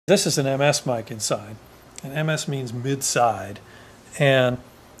This is an MS mic inside, and MS means mid-side. And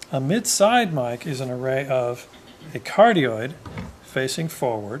a mid-side mic is an array of a cardioid facing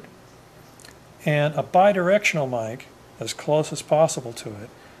forward and a bidirectional mic as close as possible to it.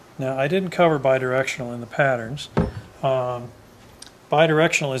 Now, I didn't cover bidirectional in the patterns.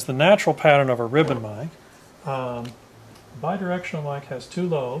 Bidirectional is the natural pattern of a ribbon mic. Bidirectional mic has two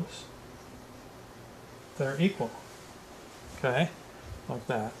lobes that are equal. Okay, like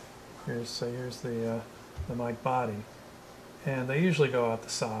that. Here's the mic body, and they usually go out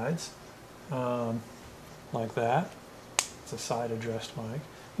the sides, like that. It's a side-addressed mic.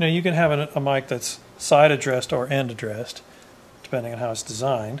 Now you can have a mic that's side-addressed or end-addressed, depending on how it's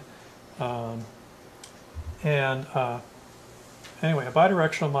designed. Anyway, a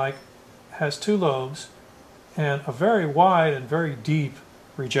bidirectional mic has two lobes and a very wide and very deep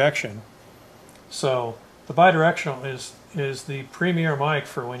rejection. So the bidirectional is the premier mic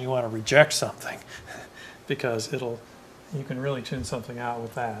for when you want to reject something, because you can really tune something out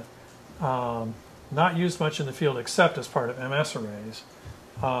with that. Not used much in the field except as part of MS arrays.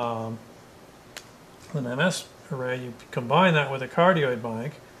 An MS array, you combine that with a cardioid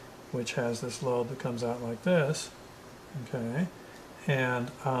mic, which has this lobe that comes out like this. Okay, and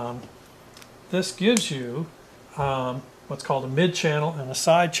this gives you what's called a mid-channel and a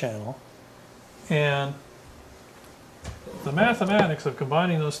side channel. And the mathematics of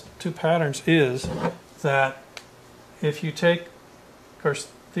combining those two patterns is that if you take, of course,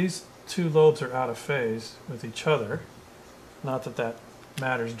 these two lobes are out of phase with each other. Not that that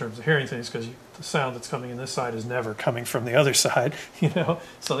matters in terms of hearing things, because the sound that's coming in this side is never coming from the other side, you know,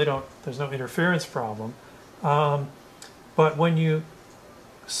 so there's no interference problem. But when you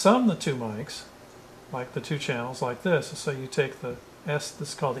sum the two mics, like the two channels like this, so you take the S, this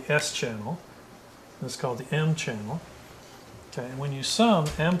is called the S channel, this is called the M channel. Okay, and when you sum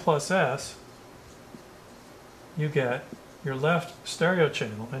M plus S, you get your left stereo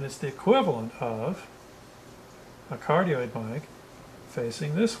channel, and it's the equivalent of a cardioid mic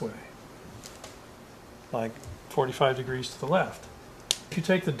facing this way, like 45 degrees to the left. If you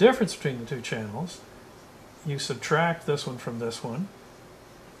take the difference between the two channels, you subtract this one from this one,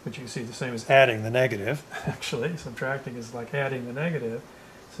 which you see the same as adding the negative. Actually, subtracting is like adding the negative.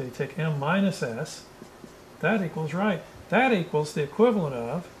 So you take M minus S, that equals right. That equals the equivalent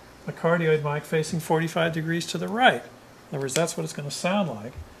of a cardioid mic facing 45 degrees to the right. In other words, that's what it's going to sound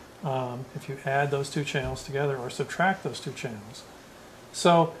like if you add those two channels together or subtract those two channels.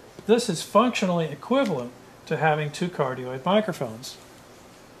 So this is functionally equivalent to having two cardioid microphones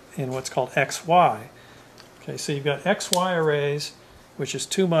in what's called XY. Okay, so you've got XY arrays, which is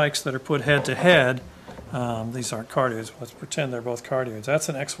two mics that are put head to head. These aren't cardioids. Let's pretend they're both cardioids. That's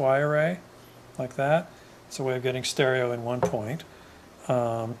an XY array, like that. It's a way of getting stereo in one point.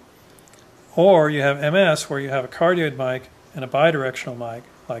 Or you have MS, where you have a cardioid mic and a bidirectional mic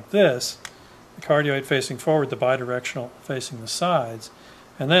like this, the cardioid facing forward, the bidirectional facing the sides,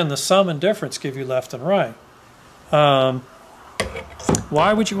 and then the sum and difference give you left and right.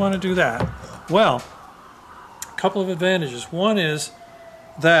 Why would you want to do that? Well, a couple of advantages. One is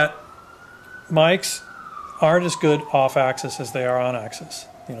that mics aren't as good off-axis as they are on-axis.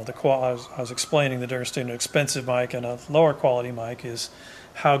 You know, I was explaining the difference between an expensive mic and a lower quality mic is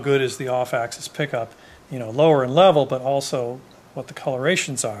how good is the off-axis pickup, you know, lower in level, but also what the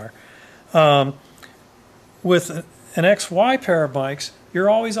colorations are. With an XY pair of mics, you're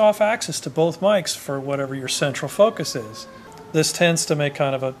always off-axis to both mics for whatever your central focus is. This tends to make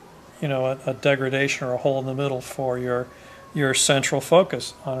kind of a, you know, a degradation or a hole in the middle for your central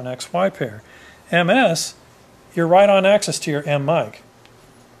focus on an XY pair. MS, you're right on axis to your M mic.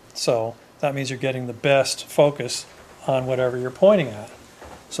 So that means you're getting the best focus on whatever you're pointing at.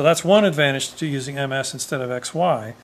 So that's one advantage to using MS instead of XY.